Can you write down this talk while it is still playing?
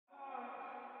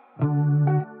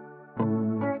Welcome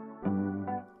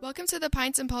to the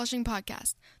Pints and Polishing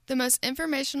Podcast, the most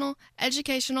informational,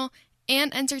 educational,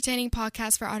 and entertaining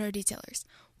podcast for auto detailers.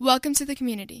 Welcome to the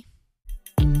community.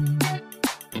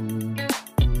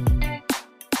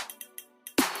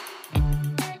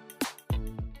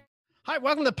 Hi,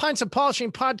 welcome to the Pints and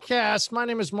Polishing Podcast. My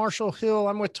name is Marshall Hill.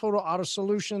 I'm with Total Auto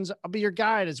Solutions. I'll be your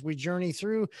guide as we journey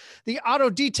through the auto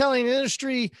detailing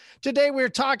industry. Today, we're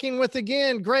talking with,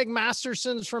 again, Greg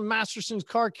Mastersons from Mastersons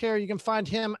Car Care. You can find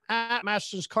him at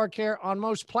Mastersons Car Care on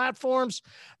most platforms,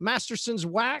 Mastersons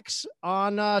Wax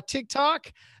on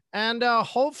TikTok. And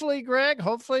hopefully, Greg,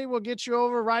 we'll get you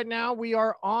over right now. We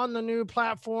are on the new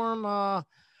platform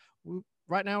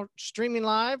right now, streaming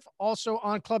live, also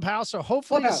on Clubhouse. So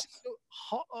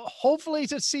hopefully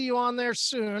to see you on there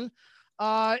soon.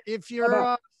 If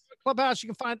you're Clubhouse, you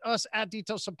can find us at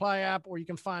Detail Supply App, or you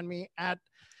can find me at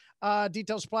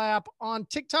Detail Supply App on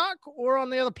TikTok or on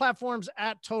the other platforms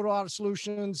at Total Auto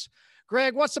Solutions.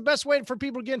 Greg, what's the best way for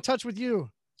people to get in touch with you?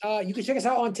 You can check us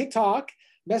out on TikTok.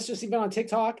 Message us even on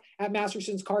TikTok at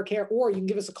Mastersons Car Care, or you can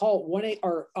give us a call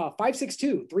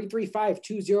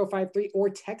 562-335-2053, or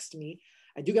text me.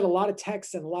 I do get a lot of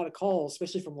texts and a lot of calls,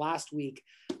 especially from last week.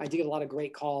 I do get a lot of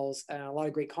great calls and a lot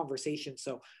of great conversations.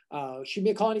 So shoot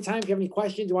me a call anytime if you have any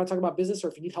questions, you want to talk about business, or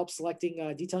if you need help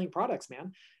selecting detailing products,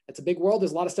 man. It's a big world.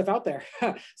 There's a lot of stuff out there.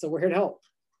 So we're here to help.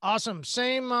 Awesome.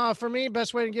 Same for me.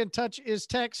 Best way to get in touch is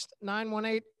text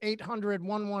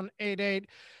 918-800-1188.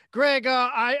 Greg,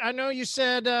 I know you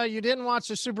said you didn't watch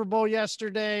the Super Bowl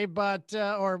yesterday, but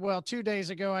 2 days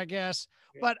ago, I guess.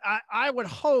 But I would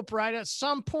hope, right, at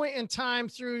some point in time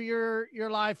through your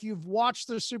life, you've watched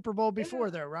the Super Bowl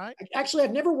before there, right? Actually,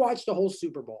 I've never watched the whole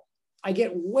Super Bowl. I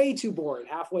get way too bored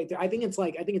halfway through. I think it's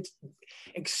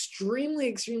extremely,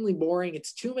 extremely boring.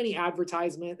 It's too many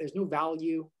advertisement. There's no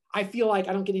value. I feel like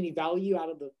I don't get any value out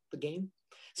of the game.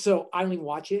 So I don't even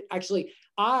watch it. Actually,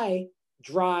 I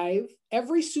drive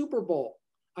every Super Bowl.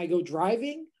 I go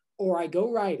driving or I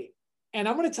go riding. And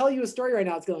I'm going to tell you a story right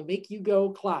now. It's going to make you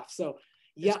go clap. So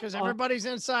yeah, because everybody's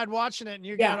inside watching it, and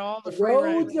you got all the free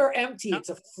roads are empty. Yep. It's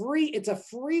a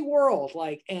free world,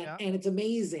 and it's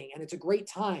amazing, and it's a great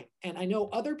time. And I know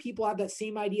other people have that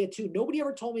same idea too. Nobody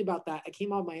ever told me about that. I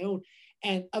came on my own,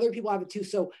 and other people have it too.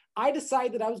 So I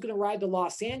decided that I was going to ride to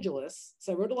Los Angeles.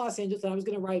 So I rode to Los Angeles, and I was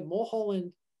going to ride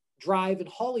Mulholland Drive in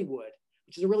Hollywood,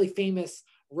 which is a really famous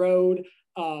road.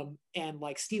 And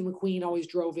like Steve McQueen always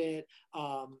drove it.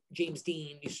 James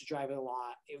Dean used to drive it a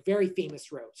lot. A very famous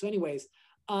road. So anyways,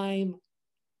 I'm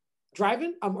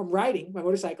driving, I'm riding my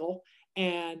motorcycle,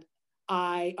 and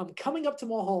I'm coming up to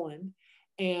Mulholland,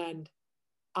 and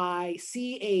I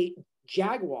see a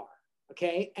Jaguar.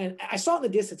 Okay. And I saw it in the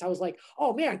distance. I was like,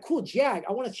 oh man, cool Jag.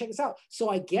 I want to check this out. So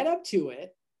I get up to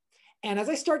it. And as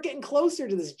I start getting closer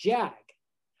to this Jag,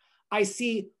 I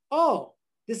see, oh,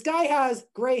 this guy has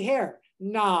gray hair.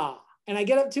 Nah. And I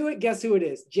get up to it. Guess who it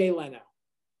is? Jay Leno.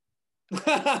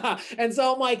 And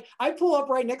so I'm like, I pull up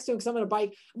right next to him because I'm on a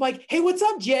bike. I'm like, hey, what's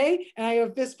up, Jay? And I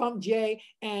fist pump Jay.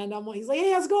 And he's like,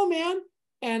 hey, how's it going, man?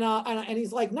 And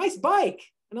he's like, nice bike.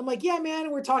 And I'm like, yeah, man.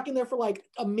 And we're talking there for like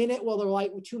a minute while the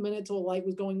light, 2 minutes till the light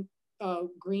was going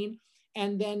green.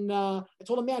 And then I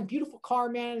told him, man, beautiful car,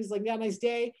 man. And he's like, yeah, nice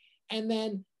day. And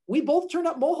then we both turned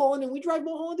up Mulholland, and we drive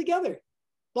Mulholland together,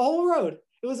 the whole road.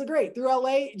 It was great through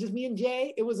LA, just me and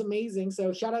Jay. It was amazing.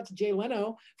 So shout out to Jay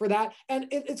Leno for that. And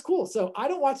it's cool. So I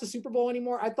don't watch the Super Bowl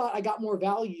anymore. I thought I got more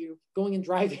value going and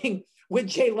driving with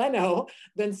Jay Leno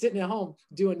than sitting at home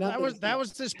doing nothing. That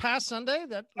was this past Sunday.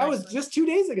 That was just 2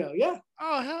 days ago. Yeah.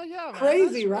 Oh, hell yeah. Man.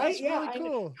 Crazy, right? That's really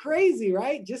cool. Crazy,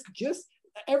 right? Just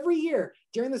every year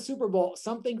during the Super Bowl,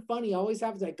 something funny always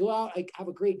happens. I go out, I have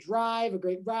a great drive, a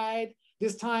great ride.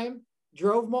 This time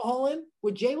drove Mulholland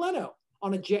with Jay Leno.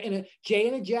 On a Jay and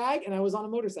a Jag, and I was on a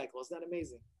motorcycle. Isn't that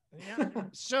amazing? Yeah.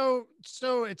 So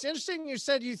it's interesting. You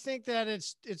said you think that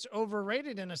it's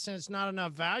overrated in a sense, not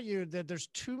enough value, that there's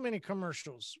too many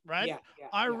commercials, right? Yeah.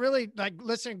 I really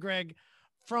listen, Greg,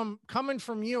 coming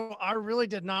from you, I really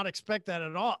did not expect that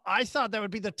at all. I thought that would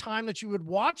be the time that you would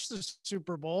watch the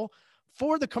Super Bowl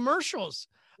for the commercials.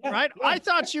 Right. I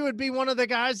thought you would be one of the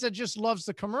guys that just loves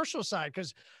the commercial side.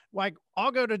 Cause like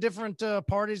I'll go to different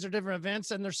parties or different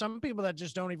events, and there's some people that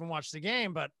just don't even watch the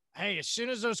game, but hey, as soon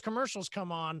as those commercials come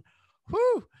on,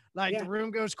 the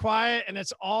room goes quiet, and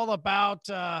it's all about,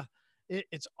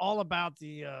 it's all about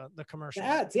the commercials.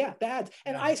 The ads.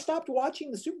 And I stopped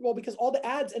watching the Super Bowl because all the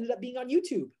ads ended up being on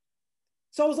YouTube.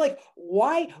 So I was like,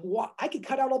 why? I could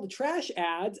cut out all the trash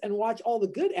ads and watch all the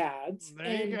good ads.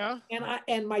 There you go.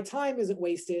 And my time isn't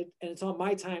wasted, and it's on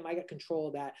my time. I got control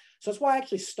of that. So that's why I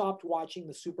actually stopped watching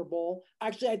the Super Bowl.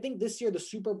 Actually, I think this year the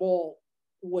Super Bowl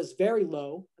was very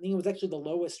low. I think it was actually the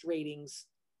lowest ratings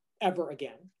ever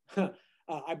again.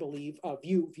 I believe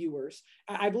viewers.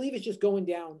 I believe it's just going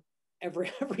down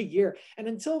every year. And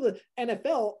until the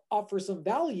NFL offers some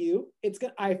value,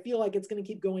 I feel like it's going to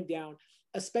keep going down,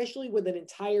 especially with an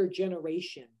entire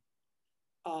generation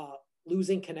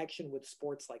losing connection with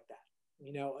sports like that.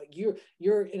 You know,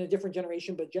 you're in a different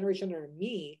generation, but generation under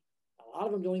me, a lot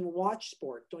of them don't even watch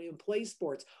sport, don't even play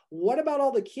sports. What about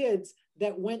all the kids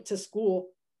that went to school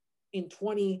in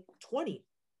 2020,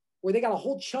 where they got a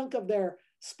whole chunk of their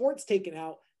sports taken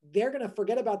out? They're going to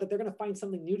forget about that. They're going to find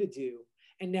something new to do.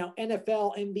 And now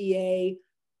NFL, NBA,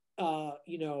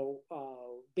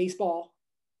 baseball,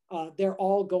 they're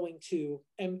all going to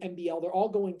NBL. They're all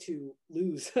going to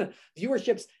lose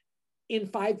viewerships in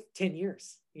 5-10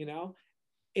 years. You know,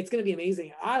 it's going to be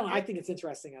amazing. I think it's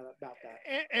interesting about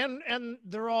that. And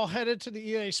they're all headed to the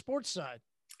EA Sports side.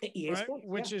 EA right? Sports,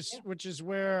 which is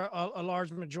where a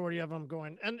large majority of them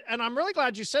going. And I'm really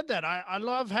glad you said that. I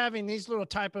love having these little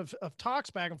type of talks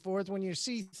back and forth when you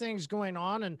see things going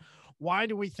on and why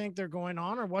do we think they're going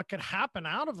on or what could happen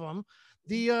out of them.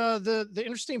 The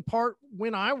interesting part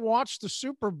when I watched the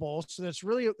Super Bowl, so that's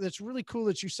really cool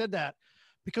that you said that,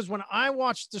 because when I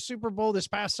watched the Super Bowl this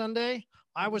past Sunday,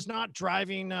 I was not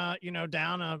driving,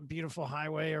 down a beautiful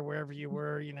highway or wherever you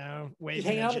were,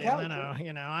 waving at Jay Leno.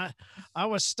 I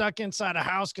was stuck inside a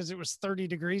house because it was 30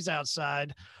 degrees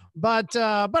outside, but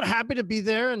happy to be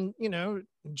there and,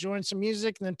 enjoying some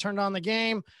music, and then turned on the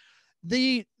game.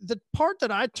 The part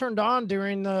that I turned on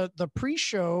during the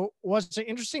pre-show was an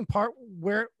interesting part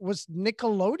where it was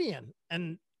Nickelodeon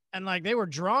and like they were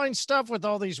drawing stuff with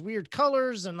all these weird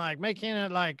colors and like making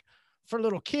it like for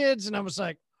little kids. And I was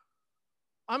like,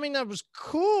 I mean, that was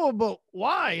cool, but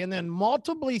why? And then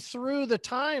multiply through the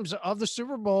times of the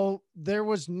Super Bowl, there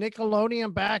was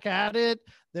Nickelodeon back at it.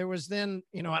 There was then,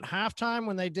 at halftime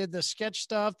when they did the sketch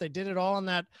stuff, they did it all in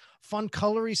that fun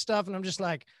colory stuff. And I'm just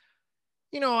like,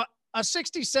 a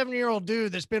 67-year-old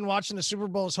dude that's been watching the Super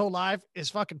Bowl his whole life is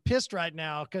fucking pissed right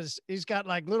now because he's got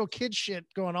like little kid shit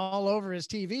going all over his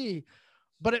TV.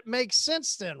 But it makes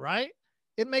sense then, right?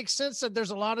 It makes sense that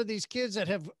there's a lot of these kids that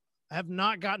have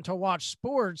not gotten to watch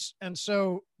sports. And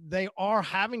so they are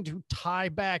having to tie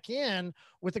back in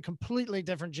with a completely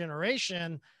different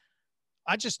generation.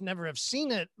 I just never have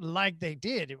seen it like they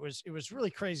did. It was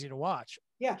really crazy to watch.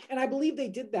 Yeah. And I believe they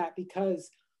did that because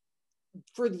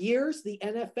for years, the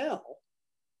NFL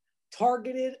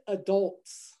targeted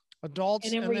adults. And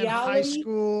in reality, high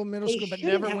school, middle school, but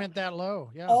never went that low.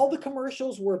 Yeah. All the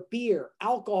commercials were beer,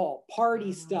 alcohol,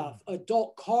 party stuff,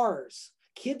 adult cars.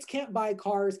 Kids can't buy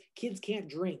cars. Kids can't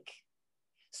drink.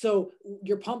 So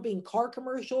you're pumping car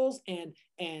commercials and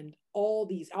all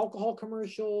these alcohol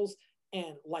commercials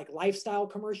and like lifestyle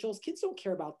commercials. Kids don't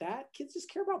care about that. Kids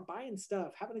just care about buying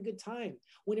stuff, having a good time.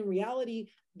 When in reality,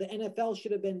 the NFL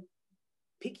should have been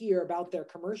pickier about their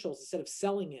commercials instead of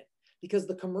selling it, because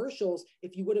the commercials,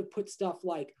 if you would have put stuff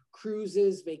like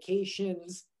cruises,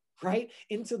 vacations, right,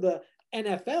 into the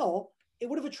NFL, it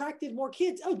would have attracted more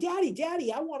kids. Oh,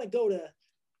 daddy, I want to go to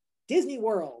Disney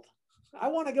World. I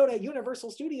want to go to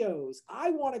Universal Studios. I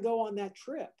want to go on that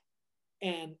trip.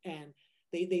 And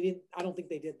they didn't, I don't think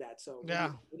they did that. So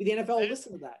maybe the NFL will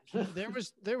listen to that.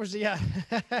 there was, yeah.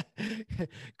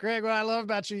 Greg, what I love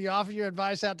about you offer your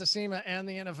advice out to SEMA and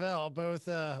the NFL,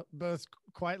 both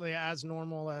quietly as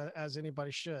normal as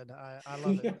anybody should. I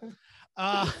love it.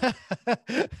 Yeah.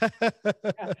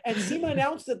 And SEMA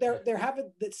announced that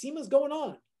that SEMA's going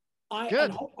on. I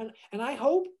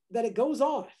hope that it goes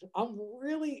on.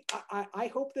 I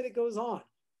hope that it goes on,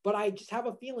 but I just have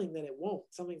a feeling that it won't.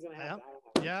 Something's going to happen.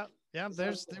 Yeah,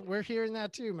 we're hearing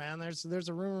that too, man. There's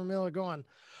a rumor mill going.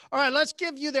 All right, let's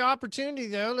give you the opportunity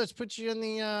though. Let's put you in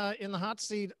the hot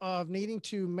seat of needing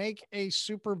to make a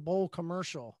Super Bowl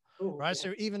commercial. Ooh, right. Yeah.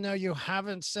 So even though you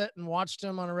haven't sat and watched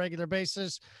them on a regular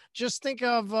basis, just think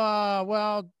of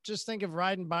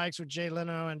riding bikes with Jay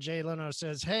Leno, and Jay Leno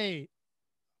says, "Hey,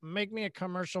 make me a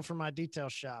commercial for my detail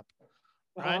shop."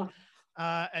 Right.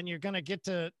 And you're going to get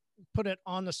to put it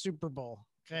on the Super Bowl.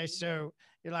 Okay. So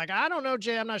you're like, I don't know,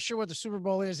 Jay, I'm not sure what the Super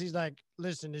Bowl is. He's like,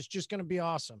 listen, it's just going to be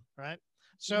awesome. Right.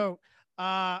 So,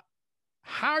 how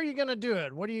are you going to do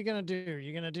it? What are you going to do?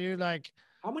 You're going to do like,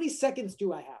 how many seconds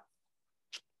do I have?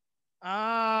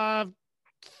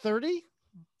 30.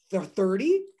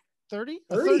 30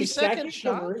 30 second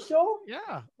shot? Commercial.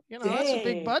 Yeah. You know, that's a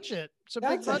big budget. It's a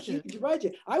big budget. That's a huge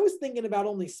budget. I was thinking about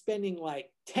only spending like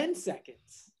 10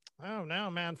 seconds. Oh, no,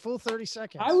 man. Full 30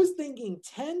 seconds. I was thinking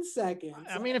 10 seconds.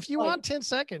 I mean, if you want 10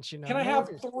 seconds, you know. Can I have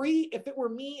 3? If it were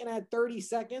me and I had 30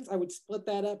 seconds, I would split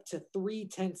that up to 3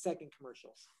 10-second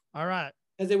commercials. All right.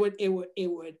 Because it would give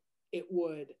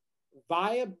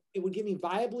me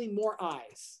viably more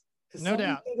eyes. No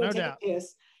doubt. No doubt.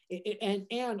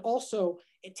 And also,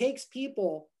 it takes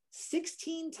people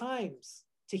 16 times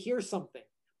to hear something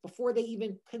before they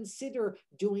even consider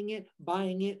doing it,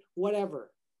 buying it, whatever.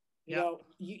 You know,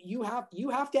 you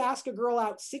have to ask a girl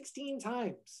out 16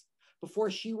 times before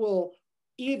she will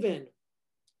even,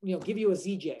 you know, give you a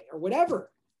ZJ or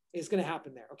whatever is going to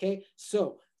happen there. Okay.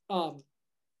 So,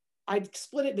 I'd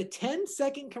split it into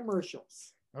 10-second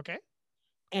commercials. Okay.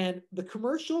 And the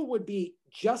commercial would be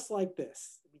just like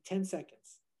this. It'd be 10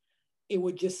 seconds. It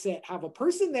would just say, have a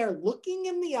person there looking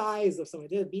in the eyes of someone,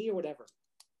 did it be or whatever.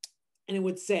 And it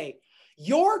would say,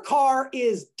 your car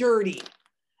is dirty.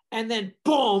 And then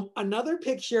boom, another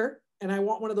picture. And I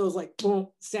want one of those like boom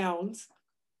sounds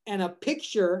and a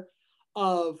picture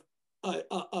of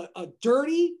a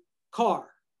dirty car.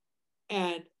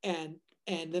 And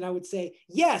then I would say,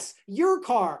 yes, your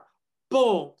car,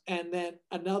 boom. And then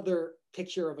another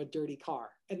picture of a dirty car.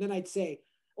 And then I'd say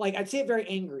it very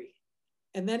angry.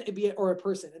 And then it'd be, or a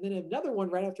person. And then another one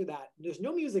right after that. There's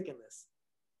no music in this.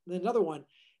 And then another one,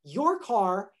 your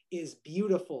car is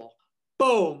beautiful.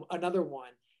 Boom, another one.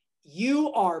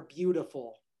 You are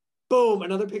beautiful. Boom,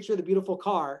 another picture of the beautiful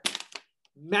car.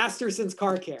 Masterson's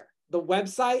Car Care. The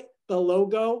website, the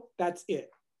logo, that's it.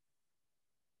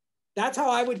 That's how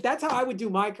I would do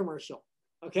my commercial.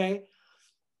 Okay.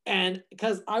 And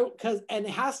because it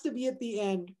has to be at the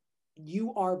end,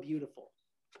 you are beautiful.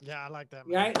 Yeah, I like that.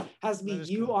 Man. Right? Has to be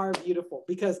you cool. Are beautiful,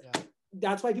 because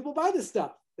that's why people buy this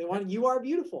stuff. They want you are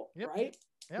beautiful, right?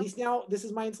 Yep. At least now this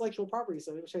is my intellectual property,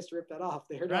 so maybe I tries to rip that off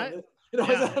there. Right?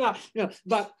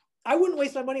 But I wouldn't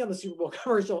waste my money on the Super Bowl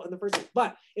commercial in the first place.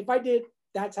 But if I did,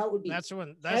 that's how it would be. That's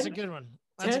one. That's a good one.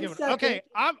 That's a good one. Okay,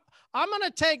 I'm gonna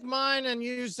take mine and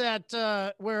use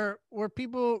that where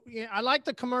people. I like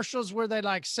the commercials where they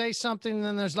like say something, and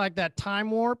then there's like that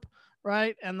time warp,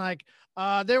 right? And like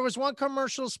there was one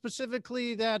commercial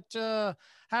specifically that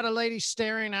had a lady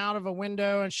staring out of a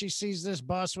window, and she sees this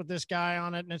bus with this guy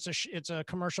on it, and it's a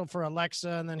commercial for Alexa,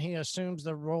 and then he assumes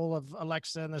the role of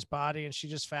Alexa in this body, and she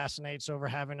just fascinates over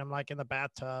having him like in the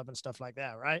bathtub and stuff like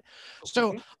that, right? Okay.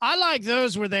 So I like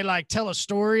those where they like tell a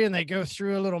story and they go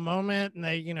through a little moment, and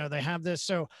they have this.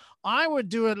 So I would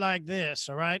do it like this,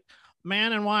 all right?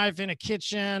 Man and wife in a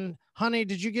kitchen. Honey,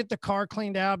 did you get the car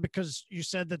cleaned out because you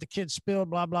said that the kids spilled,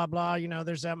 blah, blah, blah.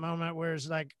 There's that moment where it's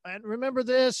like, I remember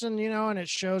this. And, and it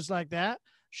shows like that,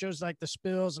 shows like the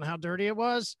spills and how dirty it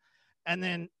was. And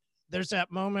then there's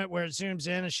that moment where it zooms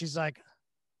in and she's like,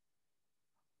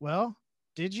 well,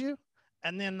 did you?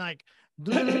 And then like,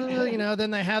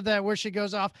 then they have that where she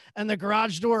goes off and the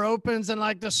garage door opens and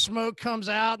like the smoke comes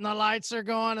out and the lights are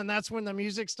going. And that's when the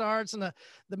music starts and the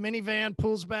minivan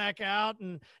pulls back out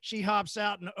and she hops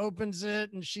out and opens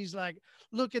it. And she's like,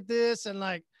 look at this. And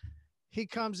like, he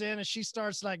comes in and she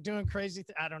starts like doing crazy.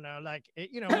 I don't know, like,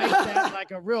 make that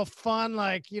like a real fun,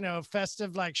 like,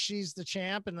 festive, like she's the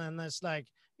champ. And then this like,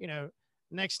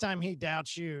 next time he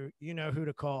doubts you, you know who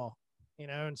to call.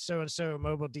 And so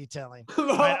mobile detailing.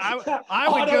 Right? I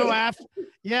would go after,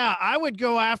 I would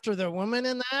go after the woman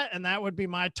in that, and that would be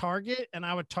my target. And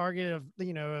I would target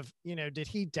did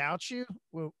he doubt you?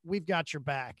 Well, we've got your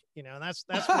back. And that's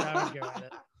where I would go at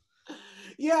it.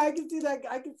 Yeah, I can see that.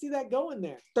 I can see that going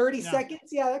there. 30 seconds.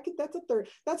 Yeah,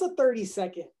 that's a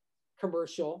 30-second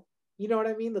commercial. You know what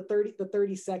I mean? The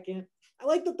 30 second. I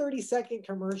like the 30-second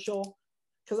commercial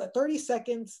because at 30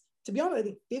 seconds, to be honest, I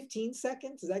think 15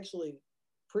 seconds is actually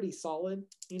pretty solid.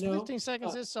 15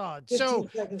 seconds is solid. So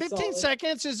 15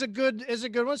 seconds is a good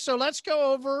one. So let's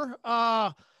go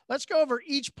over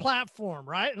each platform,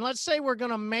 right? And let's say we're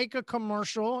going to make a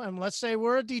commercial, and let's say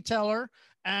we're a detailer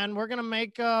and we're going to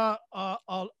make a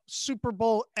Super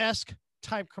Bowl-esque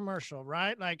type commercial,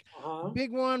 right? Like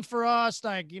big one for us.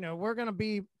 Like, we're going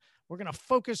to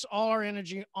focus all our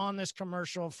energy on this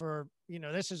commercial for,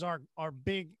 this is our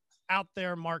big out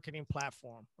there marketing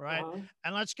platform, right?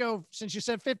 And let's go, since you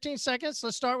said 15 seconds,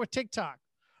 let's start with TikTok,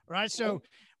 right? So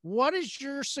what is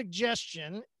your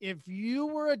suggestion if you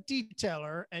were a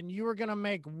detailer and you were going to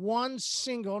make one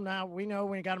single, now we know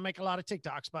we got to make a lot of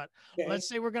TikToks, but let's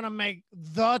say we're going to make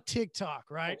the TikTok,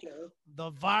 right?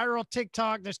 The viral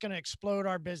TikTok that's going to explode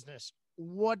our business.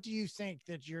 What do you think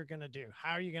that you're going to do?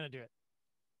 How are you going to do it?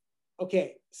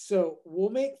 Okay. So we'll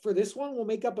make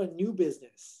up a new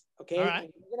business. Okay. All right.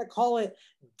 And we're going to call it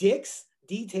Dick's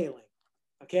Detailing.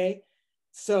 Okay.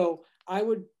 So I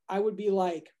would be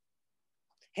like,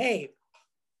 hey,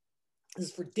 this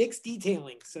is for Dick's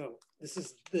Detailing. So this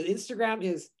is the Instagram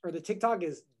is, or the TikTok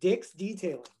is Dick's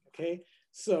Detailing. Okay.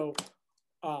 So,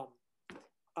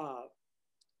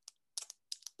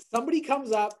 somebody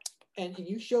comes up and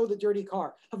you show the dirty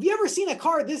car. Have you ever seen a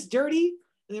car this dirty?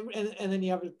 And then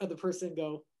you have the person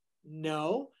go,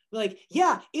 no. Like,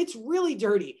 yeah, it's really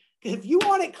dirty. If you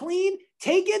want it clean,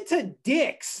 take it to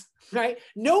Dick's, right?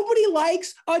 Nobody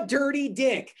likes a dirty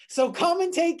dick. So come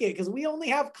and take it because we only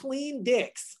have clean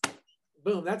dicks.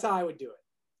 Boom. That's how I would do it.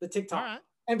 The TikTok. All right.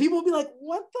 And people will be like,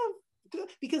 what the?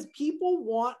 Because people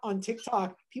want on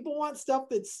TikTok, people want stuff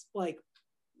that's like,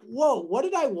 whoa, what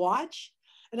did I watch?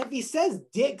 And if he says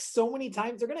Dick so many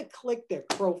times, they're going to click their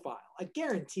profile. I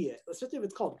guarantee it, especially if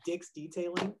it's called Dick's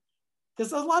Detailing.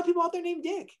 Because there's a lot of people out there named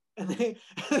Dick. And they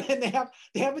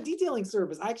have a detailing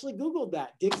service. I actually Googled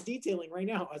that, Dick's Detailing, right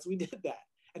now as we did that.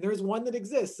 And there's one that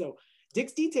exists. So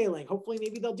Dick's Detailing, hopefully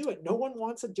maybe they'll do it. No one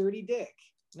wants a dirty dick.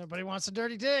 Nobody wants a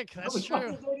dirty dick. That's Nobody true.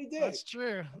 wants a dirty dick. That's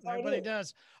true. Nobody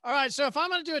does. All right. So if I'm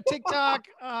going to do a TikTok,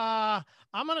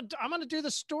 I'm going to do the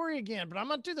story again, but I'm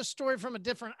going to do the story from a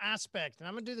different aspect. And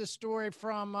I'm going to do the story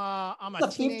from, I'm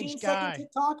a teenage guy. 15-second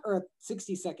TikTok or a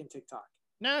 60-second TikTok?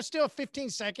 No, still a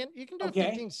 15-second. You can do a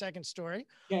 15-second story.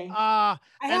 Okay. I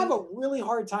have a really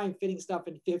hard time fitting stuff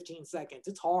in 15 seconds.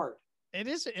 It's hard. It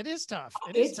is tough.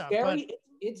 It's very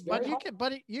but you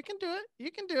hard. you can do it.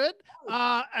 You can do it.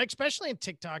 Especially in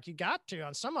TikTok, you got to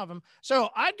on some of them. So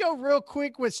I'd go real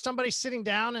quick with somebody sitting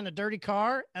down in a dirty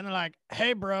car and they're like,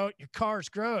 hey bro, your car's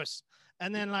gross.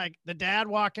 And then like the dad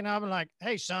walking up and like,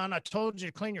 hey son, I told you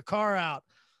to clean your car out.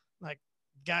 Like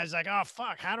guy's like, oh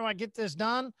fuck, how do I get this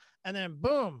done? And then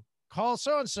boom, call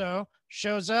so-and-so,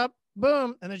 shows up,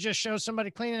 boom. And it just shows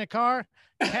somebody cleaning a car,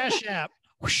 Cash App,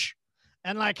 whoosh.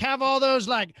 And like have all those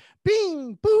like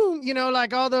bing, boom,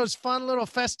 like all those fun little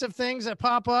festive things that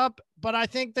pop up. But I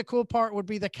think the cool part would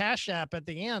be the Cash App at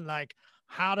the end, like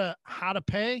how to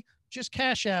pay, just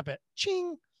Cash App it.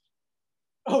 Ching.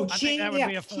 Oh, I ching. think that would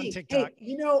be a fun ching. TikTok.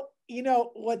 Hey, you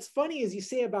know, what's funny is you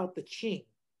say about the ching,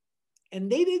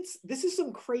 and this is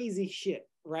some crazy shit,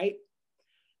 right?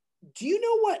 Do you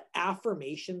know what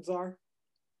affirmations are?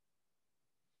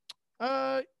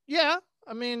 Yeah.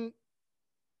 I mean,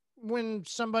 when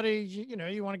somebody,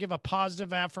 you want to give a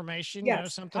positive affirmation,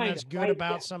 something that's good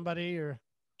about somebody or.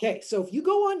 Okay. So if you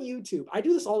go on YouTube, I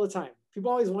do this all the time.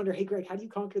 People always wonder, hey, Greg, how do you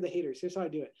conquer the haters? Here's how I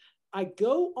do it. I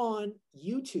go on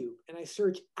YouTube and I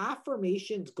search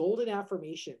affirmations, golden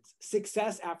affirmations,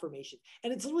 success affirmation.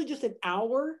 And it's literally just an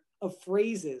hour of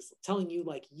phrases telling you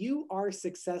like, you are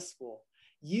successful.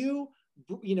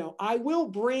 I will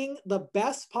bring the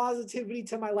best positivity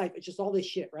to my life. It's just all this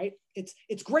shit, right?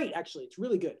 It's great, actually. It's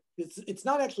really good. It's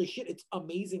not actually shit. It's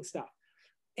amazing stuff.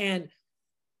 And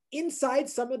inside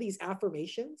some of these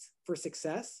affirmations for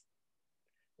success,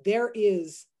 there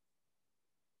is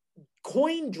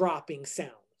coin dropping sounds.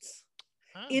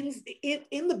 Oh.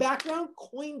 In the background,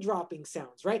 coin dropping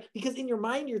sounds, right? Because in your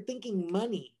mind, you're thinking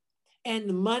money.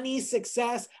 And money,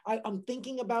 success. I'm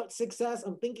thinking about success.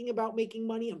 I'm thinking about making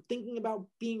money. I'm thinking about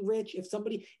being rich.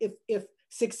 If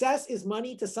success is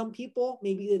money to some people,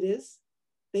 maybe it is.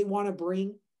 They want to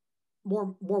bring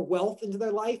more wealth into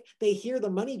their life. They hear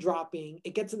the money dropping.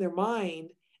 It gets in their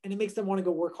mind, and it makes them want to go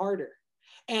work harder.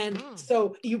 And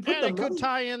so you put and it could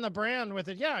tie in the brand with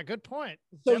it. Yeah, good point.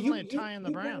 So definitely tie in the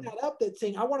brand. Bring that up, that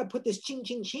saying I want to put this ching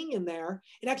ching ching in there.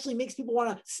 It actually makes people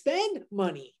want to spend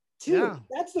money. Too. Yeah,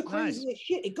 that's the craziest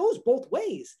shit. It goes both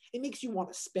ways. It makes you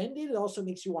want to spend it. It also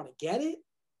makes you want to get it.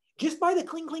 Just by the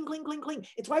cling, cling, cling, cling, cling.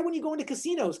 It's why when you go into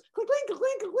casinos, cling, cling,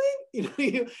 cling, cling,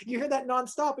 cling. You hear that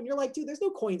nonstop, and you're like, dude, there's no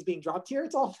coins being dropped here.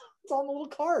 It's all on the little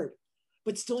card,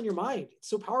 but still in your mind. It's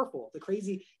so powerful. The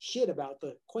crazy shit about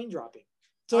the coin dropping.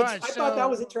 So I thought that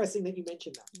was interesting that you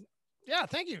mentioned that. Yeah,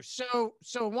 thank you. So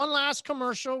one last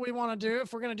commercial we want to do,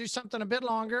 if we're going to do something a bit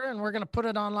longer and we're going to put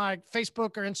it on like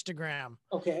Facebook or Instagram.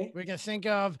 Okay. We can think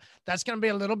of, that's going to be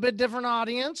a little bit different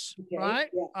audience, right?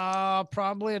 Yeah.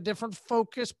 Probably a different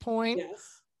focus point.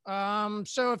 Yes.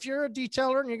 So if you're a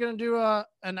detailer and you're going to do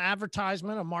an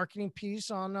advertisement, a marketing piece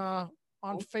on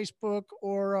Facebook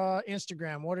or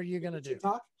Instagram, what are you going to do?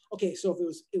 TikTok? Okay. So if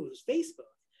it was Facebook,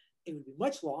 it would be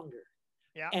much longer.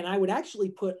 Yeah. And I would actually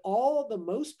put all the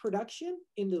most production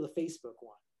into the Facebook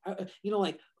one.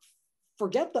 Like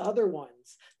forget the other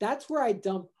ones. That's where I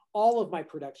dump all of my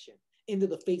production into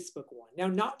the Facebook one. Now,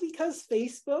 not because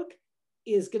Facebook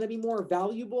is going to be more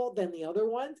valuable than the other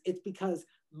ones. It's because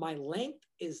my length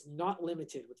is not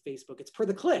limited with Facebook. It's per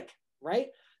the click, right?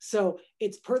 So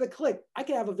it's per the click. I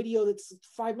could have a video that's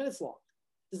 5 minutes long.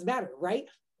 Doesn't matter, right?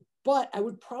 But I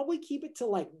would probably keep it to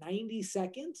like 90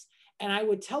 seconds, and I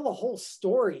would tell a whole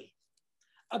story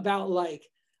about like,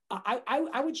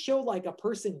 I would show like a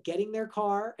person getting their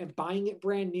car and buying it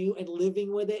brand new and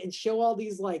living with it, and show all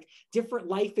these like different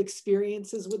life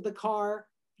experiences with the car.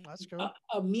 That's cool.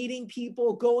 Meeting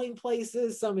people, going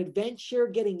places, some adventure,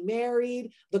 getting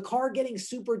married, the car getting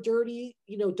super dirty,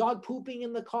 dog pooping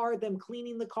in the car, them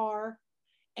cleaning the car,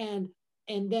 and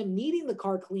them needing the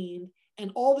car cleaned,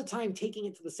 and all the time taking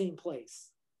it to the same place,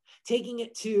 taking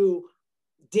it to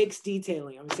Dick's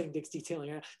Detailing. I'm saying Dick's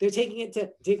Detailing. Right? They're taking it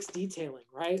to Dick's Detailing,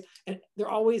 right? And they're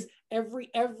always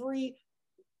every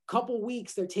couple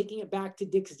weeks they're taking it back to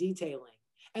Dick's Detailing.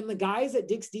 And the guys at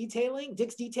Dick's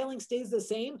Detailing stays the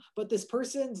same, but this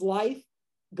person's life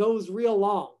goes real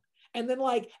long. And then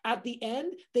like at the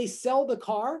end, they sell the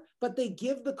car, but they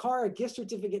give the car a gift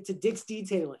certificate to Dick's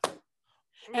Detailing.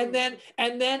 And then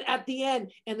at the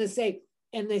end, and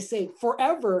they say,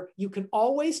 forever, you can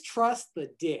always trust the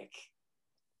Dick.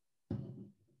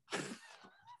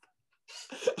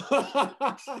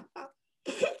 I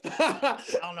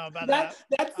don't know about that.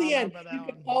 That's the end. You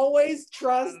can always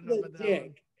trust the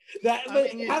Dick.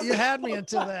 You had me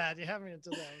until that. It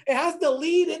has to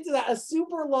lead into that, a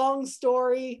super long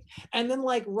story, and then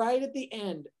like right at the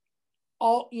end,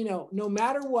 no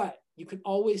matter what, you can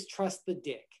always trust the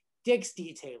Dick. Dick's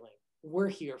Detailing. We're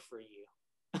here for you.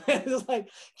 It's like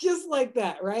just like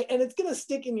that, right? And it's gonna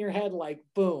stick in your head like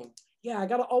boom. Yeah, I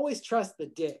gotta always trust the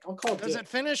Dick. I'll call. Does it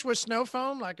finish with snow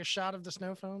foam, like a shot of the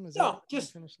snow foam?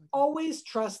 Just always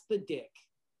trust the Dick.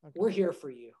 Okay. We're here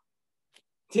for you.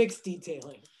 Dick's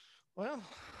Detailing. Well,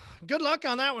 good luck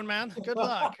on that one, man. Good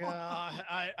luck.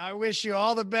 I wish you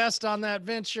all the best on that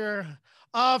venture.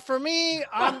 For me,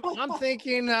 I'm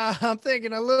thinking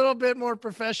a little bit more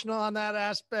professional on that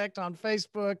aspect on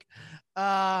Facebook.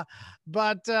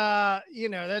 But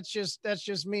that's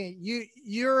just me.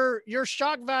 Your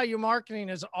shock value marketing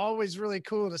is always really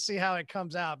cool to see how it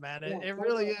comes out, man. It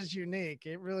really is unique.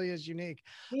 It really is unique.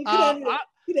 You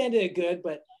could end it good,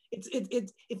 but it's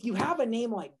if you have a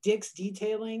name like Dick's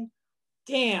Detailing,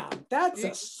 damn, that's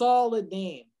a solid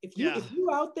name. If you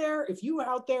out there,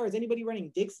 is anybody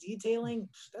running Dick's Detailing?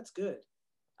 That's good.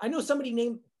 I know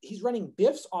somebody he's running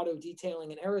Biff's Auto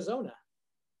Detailing in Arizona.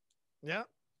 Yeah.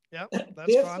 Yep. That's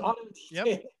Biff's fun. Auto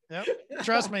Detailing. Yep.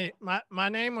 Trust me, my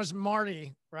name was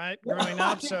Marty, right? Growing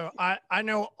up. So I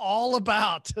know all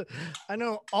about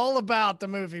the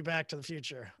movie Back to the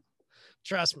Future.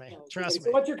 Trust me. So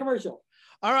what's your commercial?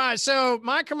 All right. So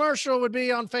my commercial would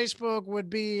be on Facebook would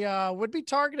be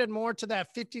targeted more to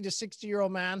that 50 to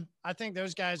 60-year-old man. I think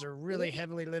those guys are really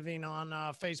heavily living on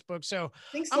Facebook. So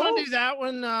I'm going to do that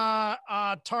one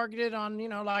targeted on,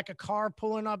 like a car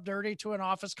pulling up dirty to an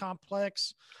office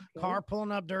complex, car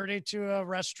pulling up dirty to a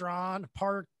restaurant,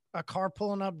 a car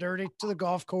pulling up dirty to the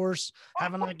golf course,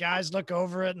 having like guys look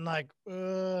over it and like,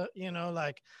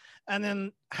 and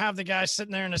then have the guy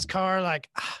sitting there in his car, like,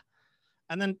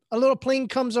 and then a little pling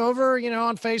comes over,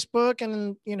 on Facebook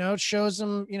and, shows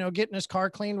him, getting his car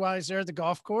cleaned while he's there at the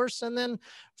golf course, and then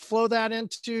flow that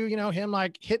into, him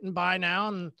like hitting buy now,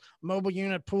 and mobile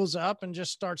unit pulls up and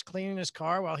just starts cleaning his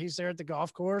car while he's there at the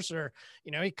golf course. Or,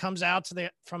 he comes out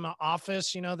from an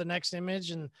office, the next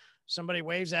image, and somebody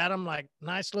waves at him like,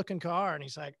 nice looking car. And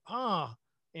he's like, oh,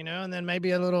 and then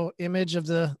maybe a little image of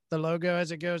the logo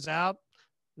as it goes out.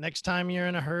 Next time you're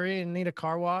in a hurry and need a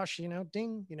car wash,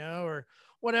 ding, or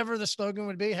whatever the slogan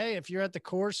would be. Hey, if you're at the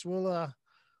course, we'll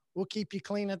keep you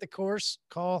clean at the course.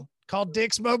 Call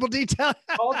Dick's Mobile Detail.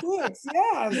 Call Dick's,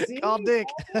 yeah. Call Dick.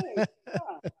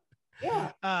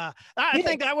 Yeah. I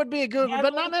think that would be a good one,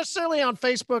 but not necessarily on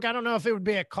Facebook. I don't know if it would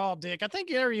be a Call Dick. I think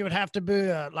you would have to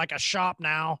be like a shop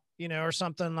now, or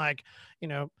something like,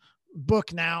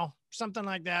 book now, something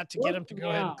like that to get them to go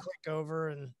ahead and click over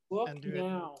and do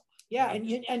it. Yeah,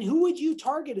 and who would you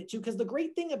target it to? Because the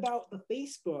great thing about the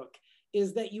Facebook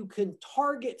is that you can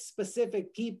target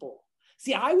specific people.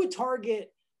 See, I would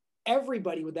target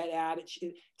everybody with that ad.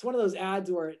 It's one of those ads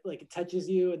where it touches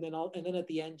you, and then at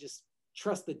the end just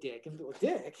trust the Dick. And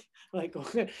Dick, like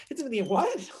it's the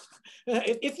what?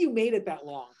 if you made it that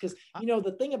long, because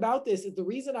the thing about this is the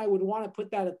reason I would want to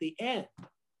put that at the end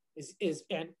is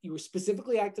and you were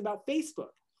specifically asked about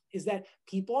Facebook, is that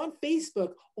people on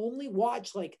Facebook only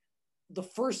watch like the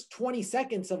first 20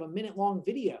 seconds of a minute long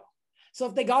video. So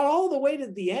if they got all the way to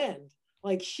the end,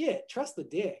 like shit, trust the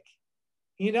Dick,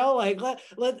 like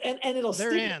and it'll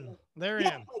they're stick. They're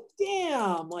in.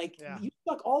 Like, damn, you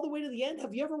stuck all the way to the end.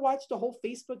 Have you ever watched a whole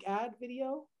Facebook ad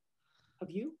video? Have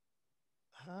you?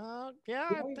 Yeah,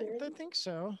 I think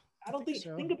so. I don't think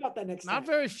so. Think about that next time. Not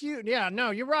very few. Yeah,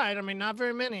 no, you're right. I mean, not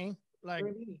very many. Like,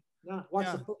 no,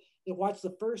 watch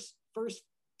the first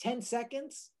 10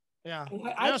 seconds. Yeah.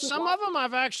 I some of them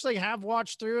I've actually have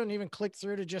watched through and even clicked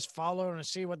through to just follow and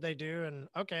see what they do. And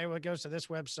okay, well, it goes to this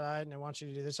website and they want you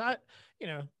to do this.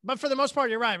 But for the most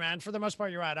part, you're right, man. For the most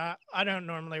part, you're right. I don't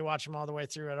normally watch them all the way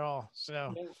through at all.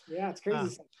 So yeah, it's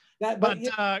crazy.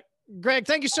 Greg,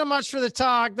 thank you so much for the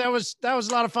talk. That was a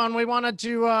lot of fun. We wanted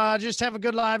to just have a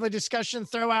good lively discussion,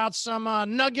 throw out some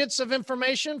nuggets of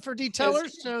information for detailers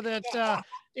so that,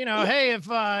 hey,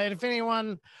 if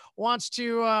anyone wants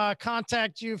to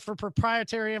contact you for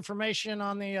proprietary information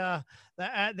on the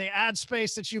ad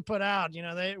space that you put out,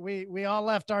 we all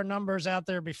left our numbers out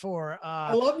there before.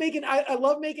 I love making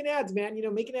ads, man.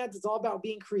 Making ads is all about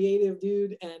being creative,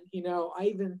 dude. And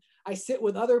I sit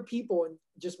with other people and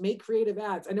just make creative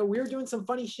ads. I know we're doing some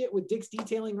funny shit with Dick's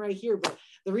Detailing right here, but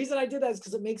the reason I did that is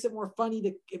because it makes it more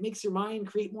funny. It makes your mind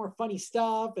create more funny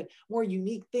stuff and more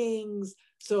unique things.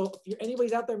 So if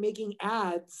anybody's out there making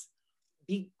ads,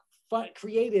 be fun,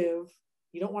 creative.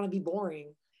 You don't want to be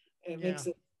boring. And it makes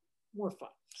it more fun.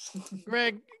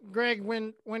 Greg,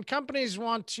 when companies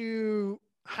want to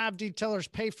have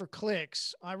detailers pay for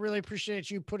clicks, I really appreciate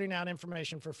you putting out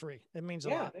information for free. It means a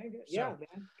lot. Yeah,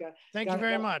 man. Thank you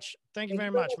very much. Thank you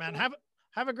very much, man. Have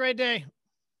a great day.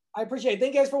 I appreciate it.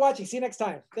 Thank you guys for watching. See you next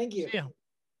time. Thank you. See ya.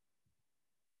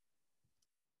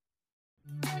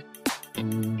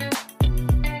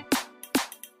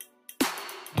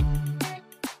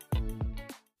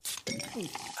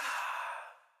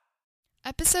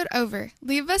 Episode over.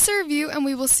 Leave us a review and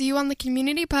we will see you on the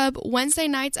Community Pub Wednesday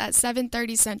nights at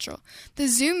 7:30 Central. The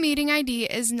Zoom meeting ID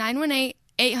is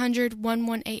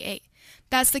 918-800-1188.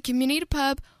 That's the Community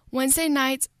Pub Wednesday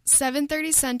nights,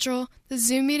 7:30 Central. The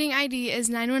Zoom meeting ID is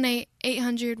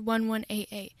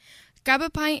 918-800-1188. Grab a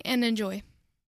pint and enjoy.